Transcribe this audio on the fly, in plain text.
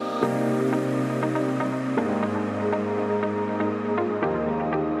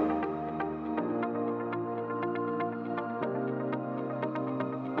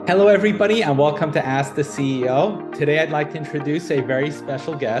Hello, everybody, and welcome to Ask the CEO. Today, I'd like to introduce a very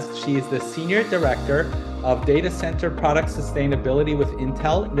special guest. She is the Senior Director of Data Center Product Sustainability with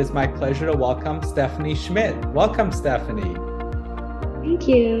Intel. It is my pleasure to welcome Stephanie Schmidt. Welcome, Stephanie. Thank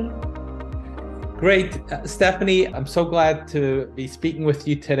you. Great. Stephanie, I'm so glad to be speaking with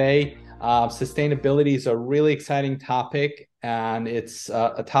you today. Sustainability is a really exciting topic, and it's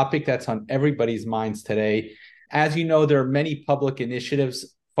a topic that's on everybody's minds today. As you know, there are many public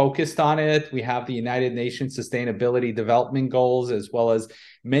initiatives focused on it. We have the United Nations Sustainability Development Goals, as well as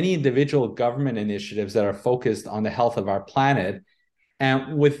many individual government initiatives that are focused on the health of our planet.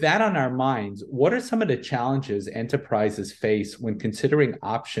 And with that on our minds, what are some of the challenges enterprises face when considering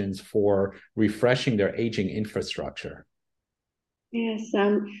options for refreshing their aging infrastructure? Yes.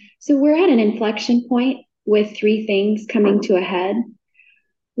 So we're at an inflection point with three things coming to a head.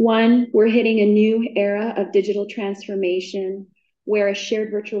 One, we're hitting a new era of digital transformation where a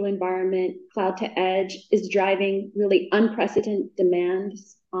shared virtual environment, cloud to edge, is driving really unprecedented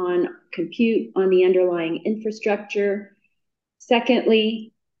demands on compute, on the underlying infrastructure.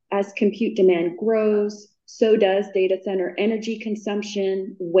 Secondly, as compute demand grows, so does data center energy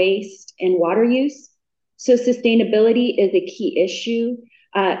consumption, waste, and water use. So sustainability is a key issue,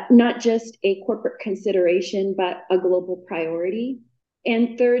 not just a corporate consideration, but a global priority.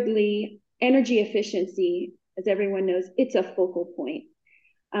 And thirdly, energy efficiency, as everyone knows, it's a focal point.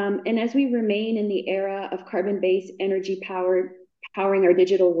 And as we remain in the era of carbon-based energy powering our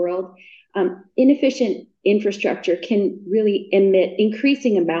digital world, inefficient infrastructure can really emit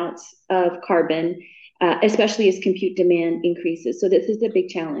increasing amounts of carbon, especially as compute demand increases. So this is a big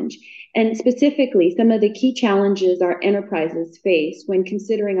challenge. And specifically, some of the key challenges our enterprises face when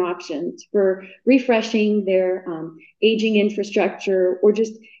considering options for refreshing their aging infrastructure or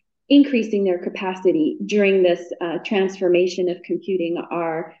just increasing their capacity during this transformation of computing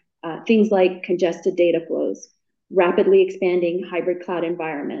are things like congested data flows, rapidly expanding hybrid cloud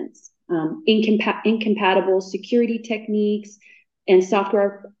environments, incompatible security techniques, and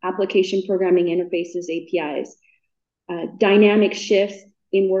software application programming interfaces, APIs, dynamic shifts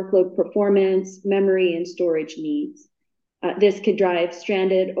in workload performance, memory, and storage needs. This could drive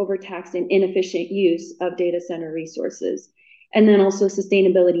stranded, overtaxed, and inefficient use of data center resources. And then also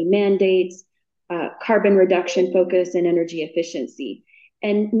sustainability mandates, carbon reduction focus, and energy efficiency.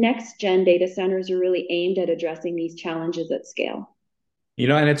 And next-gen data centers are really aimed at addressing these challenges at scale.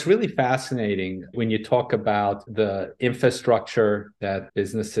 And it's really fascinating when you talk about the infrastructure that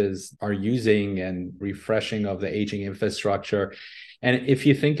businesses are using and refreshing of the aging infrastructure. And if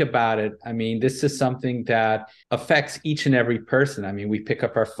you think about it, I mean, this is something that affects each and every person. I mean, we pick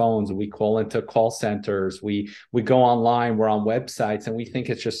up our phones, we call into call centers, we go online, we're on websites, and we think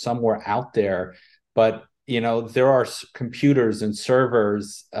it's just somewhere out there. But there are computers and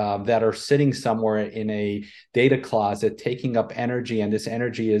servers that are sitting somewhere in a data closet taking up energy, and this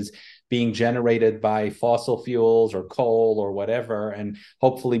energy is being generated by fossil fuels or coal or whatever, and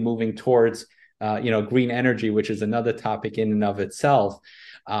hopefully moving towards green energy, which is another topic in and of itself.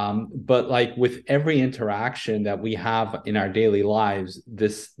 But like with every interaction that we have in our daily lives,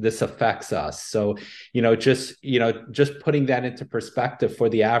 this affects us. So, just putting that into perspective for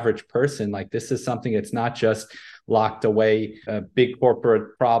the average person, like this is something that's not just locked away, a big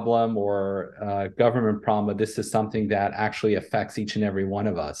corporate problem or a government problem, but this is something that actually affects each and every one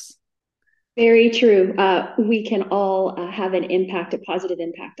of us. Very true. We can all have an impact, a positive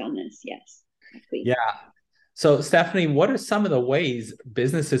impact on this. Yes. Exactly. Yeah. So, Stephanie, what are some of the ways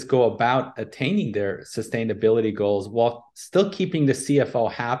businesses go about attaining their sustainability goals while still keeping the CFO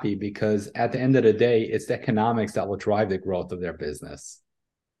happy? Because at the end of the day, it's the economics that will drive the growth of their business.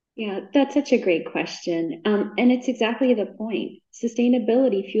 Yeah, that's such a great question. And it's exactly the point.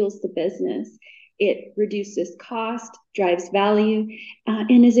 Sustainability fuels the business. It reduces cost, drives value,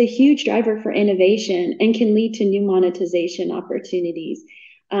 and is a huge driver for innovation and can lead to new monetization opportunities.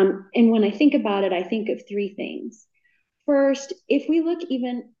 And when I think about it, I think of three things. First, if we look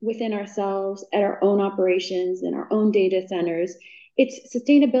even within ourselves at our own operations and our own data centers, it's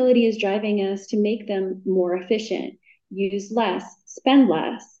sustainability is driving us to make them more efficient, use less, spend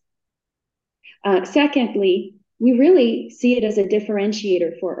less. Secondly, we really see it as a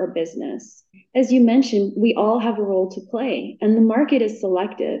differentiator for our business. As you mentioned, we all have a role to play, and the market is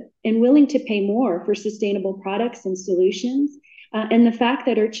selective and willing to pay more for sustainable products and solutions. And the fact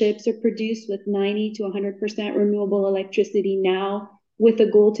that our chips are produced with 90 to 100% renewable electricity now with a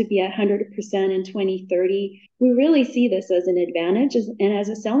goal to be at 100% in 2030. We really see this as an advantage and as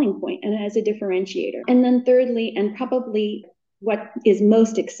a selling point and as a differentiator. And then thirdly, and probably what is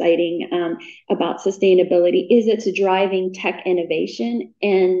most exciting about sustainability is it's driving tech innovation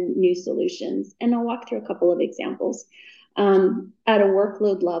and new solutions. And I'll walk through a couple of examples. At a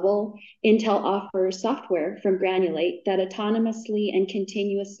workload level, Intel offers software from Granulate that autonomously and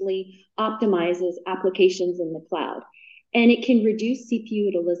continuously optimizes applications in the cloud. And it can reduce CPU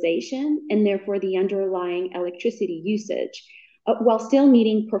utilization and therefore the underlying electricity usage, while still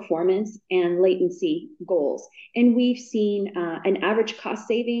meeting performance and latency goals. And we've seen an average cost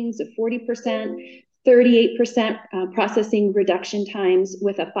savings of 40%, 38% processing reduction times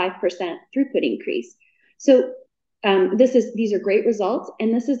with a 5% throughput increase. So these are great results,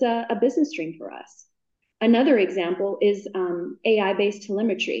 and this is a business stream for us. Another example is AI-based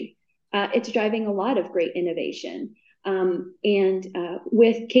telemetry. It's driving a lot of great innovation.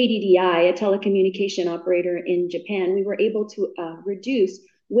 With KDDI, a telecommunication operator in Japan, we were able to reduce,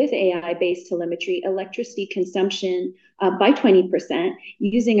 with AI-based telemetry, electricity consumption by 20%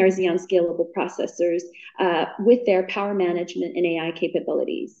 using our Xeon Scalable processors with their power management and AI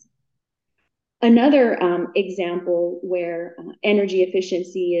capabilities. Another example where energy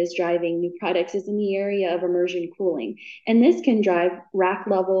efficiency is driving new products is in the area of immersion cooling. And this can drive rack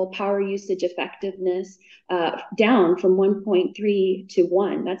level power usage effectiveness down from 1.3 to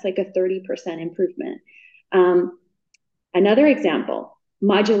 1. That's like a 30% improvement. Another example,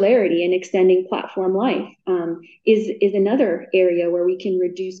 modularity and extending platform life is another area where we can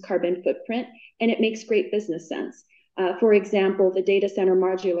reduce carbon footprint, and it makes great business sense. For example, the data center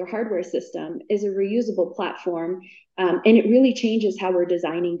modular hardware system is a reusable platform, and it really changes how we're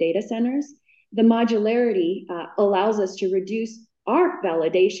designing data centers. The modularity allows us to reduce our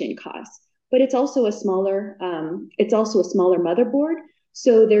validation costs, but it's also a smaller motherboard,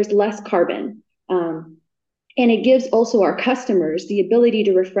 so there's less carbon. And it gives also our customers the ability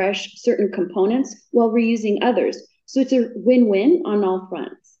to refresh certain components while reusing others. So it's a win-win on all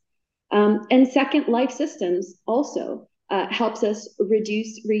fronts. And Second Life Systems also helps us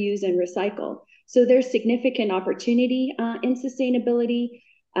reduce, reuse, and recycle. So there's significant opportunity in sustainability.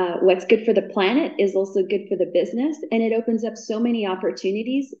 What's good for the planet is also good for the business, and it opens up so many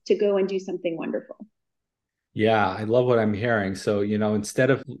opportunities to go and do something wonderful. Yeah, I love what I'm hearing. So, instead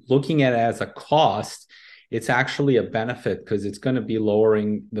of looking at it as a cost, it's actually a benefit because it's going to be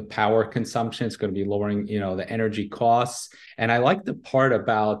lowering the power consumption. It's going to be lowering, the energy costs. And I like the part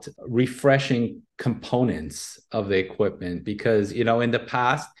about refreshing components of the equipment because, in the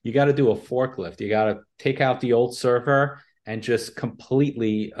past, you got to do a forklift. You got to take out the old server and just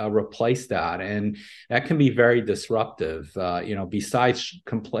completely replace that. And that can be very disruptive. Besides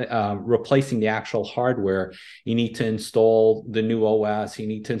replacing the actual hardware, you need to install the new OS, you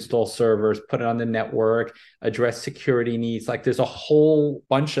need to install servers, put it on the network, address security needs. Like there's a whole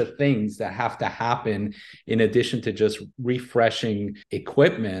bunch of things that have to happen in addition to just refreshing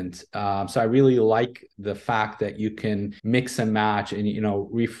equipment. So I really like the fact that you can mix and match and,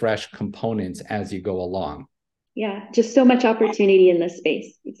 refresh components as you go along. Yeah, just so much opportunity in this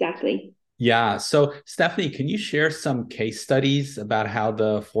space. Exactly. Yeah. So, Stephanie, can you share some case studies about how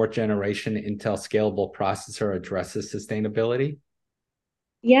the fourth generation Intel Scalable processor addresses sustainability?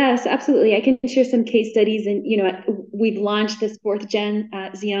 Yes, absolutely. I can share some case studies, and we've launched this fourth gen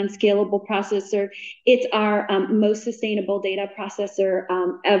Xeon Scalable processor. It's our most sustainable data processor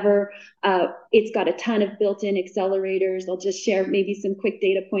ever. It's got a ton of built-in accelerators. I'll just share maybe some quick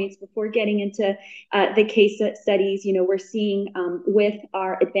data points before getting into the case studies. We're seeing with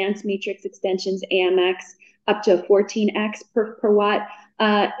our advanced matrix extensions AMX up to a 14x per watt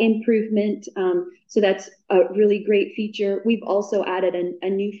improvement. So that's a really great feature. We've also added a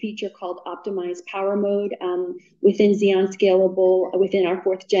new feature called Optimized Power Mode within Xeon Scalable, within our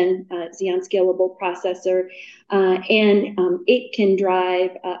fourth gen Xeon Scalable processor. And it can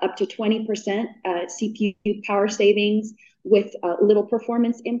drive up to 20% CPU power savings with little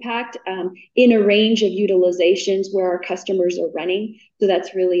performance impact in a range of utilizations where our customers are running. So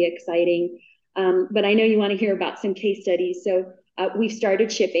that's really exciting. But I know you want to hear about some case studies. So we've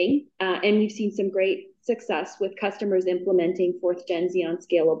started shipping and we've seen some great success with customers implementing fourth gen Xeon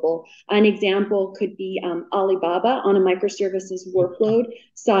Scalable. An example could be Alibaba on a microservices workload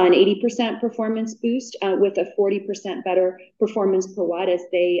saw an 80% performance boost with a 40% better performance per watt as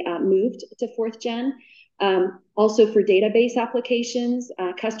they moved to fourth gen. Also for database applications,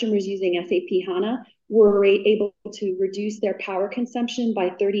 customers using SAP HANA were able to reduce their power consumption by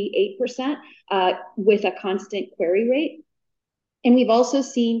 38% with a constant query rate. And we've also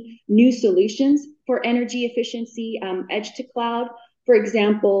seen new solutions for energy efficiency, edge to cloud, For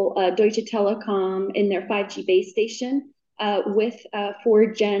example, Deutsche Telekom in their 5G base station with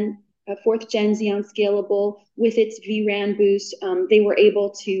 4th gen Xeon Scalable with its vRAN boost, they were able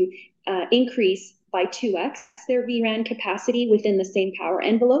to increase by 2x their vRAN capacity within the same power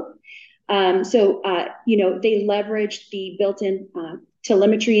envelope. They leveraged the built-in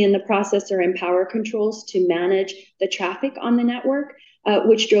telemetry in the processor and power controls to manage the traffic on the network,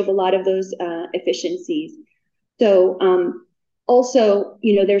 which drove a lot of those efficiencies. Also,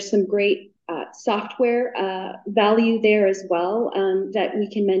 there's some great software value there as well that we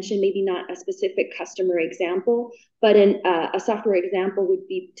can mention, maybe not a specific customer example, but a software example would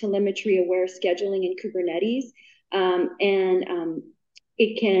be telemetry-aware scheduling in Kubernetes.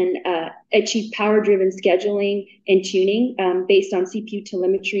 It can achieve power-driven scheduling and tuning based on CPU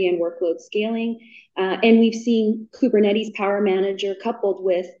telemetry and workload scaling. And we've seen Kubernetes Power Manager coupled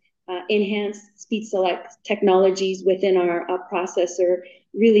with enhanced speed select technologies within our processor,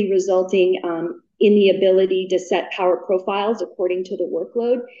 really resulting in the ability to set power profiles according to the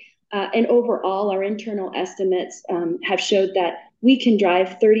workload. And overall, our internal estimates have showed that we can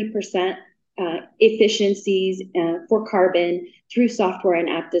drive 30% efficiencies for carbon through software and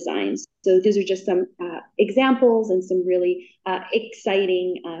app designs. So those are just some examples and some really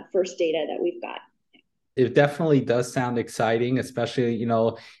exciting first data that we've got. It definitely does sound exciting, especially,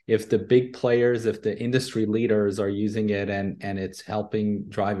 if the big players, if the industry leaders are using it and it's helping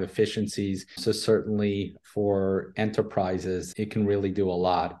drive efficiencies. So certainly for enterprises, it can really do a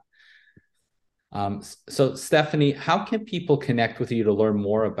lot. So Stephanie, how can people connect with you to learn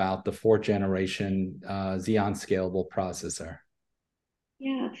more about the 4th generation Xeon Scalable processor?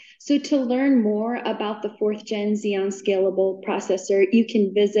 Yeah, so to learn more about the 4th gen Xeon Scalable processor, you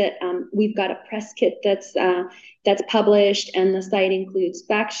can visit. We've got a press kit that's published, and the site includes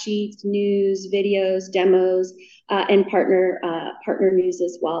fact sheets, news, videos, demos, and partner news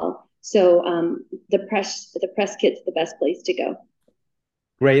as well. So the press kit's the best place to go.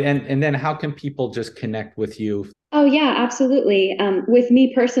 Great. And then how can people just connect with you? Oh, yeah, absolutely. With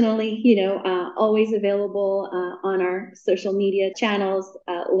me personally, always available on our social media channels,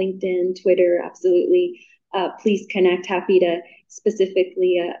 LinkedIn, Twitter, absolutely. Please connect. Happy to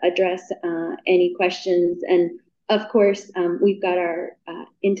specifically address any questions. And of course, we've got our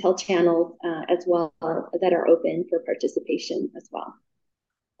Intel channels as well that are open for participation as well.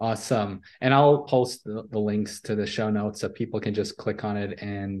 Awesome. And I'll post the links to the show notes so people can just click on it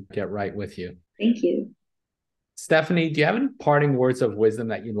and get right with you. Thank you. Stephanie, do you have any parting words of wisdom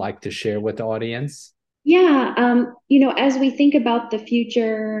that you'd like to share with the audience? Yeah, as we think about the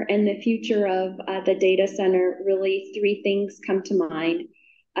future and the future of the data center, really 3 things come to mind.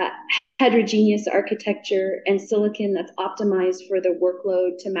 Heterogeneous architecture and silicon that's optimized for the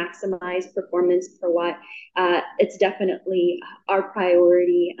workload to maximize performance per watt. It's definitely our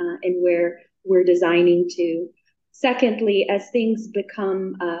priority and where we're designing to. Secondly, as things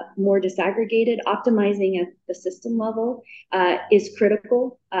become more disaggregated, optimizing at the system level is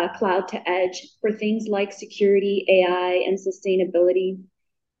critical, cloud to edge, for things like security, AI, and sustainability.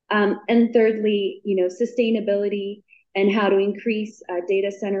 And thirdly, sustainability and how to increase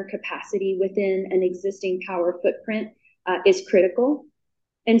data center capacity within an existing power footprint is critical.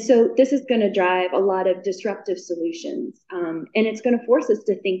 And so this is going to drive a lot of disruptive solutions, and it's going to force us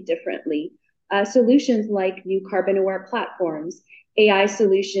to think differently. Solutions like new carbon-aware platforms, AI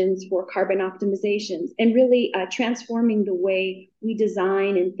solutions for carbon optimizations, and really transforming the way we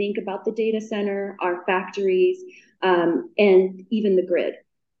design and think about the data center, our factories, and even the grid.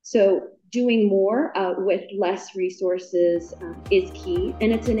 So doing more with less resources is key,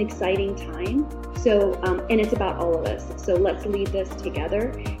 and it's an exciting time. So, and it's about all of us. So let's lead this together,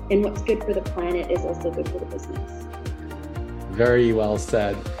 and what's good for the planet is also good for the business. Very well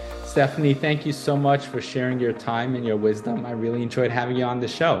said. Stephanie, thank you so much for sharing your time and your wisdom. I really enjoyed having you on the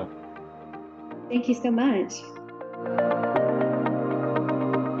show. Thank you so much.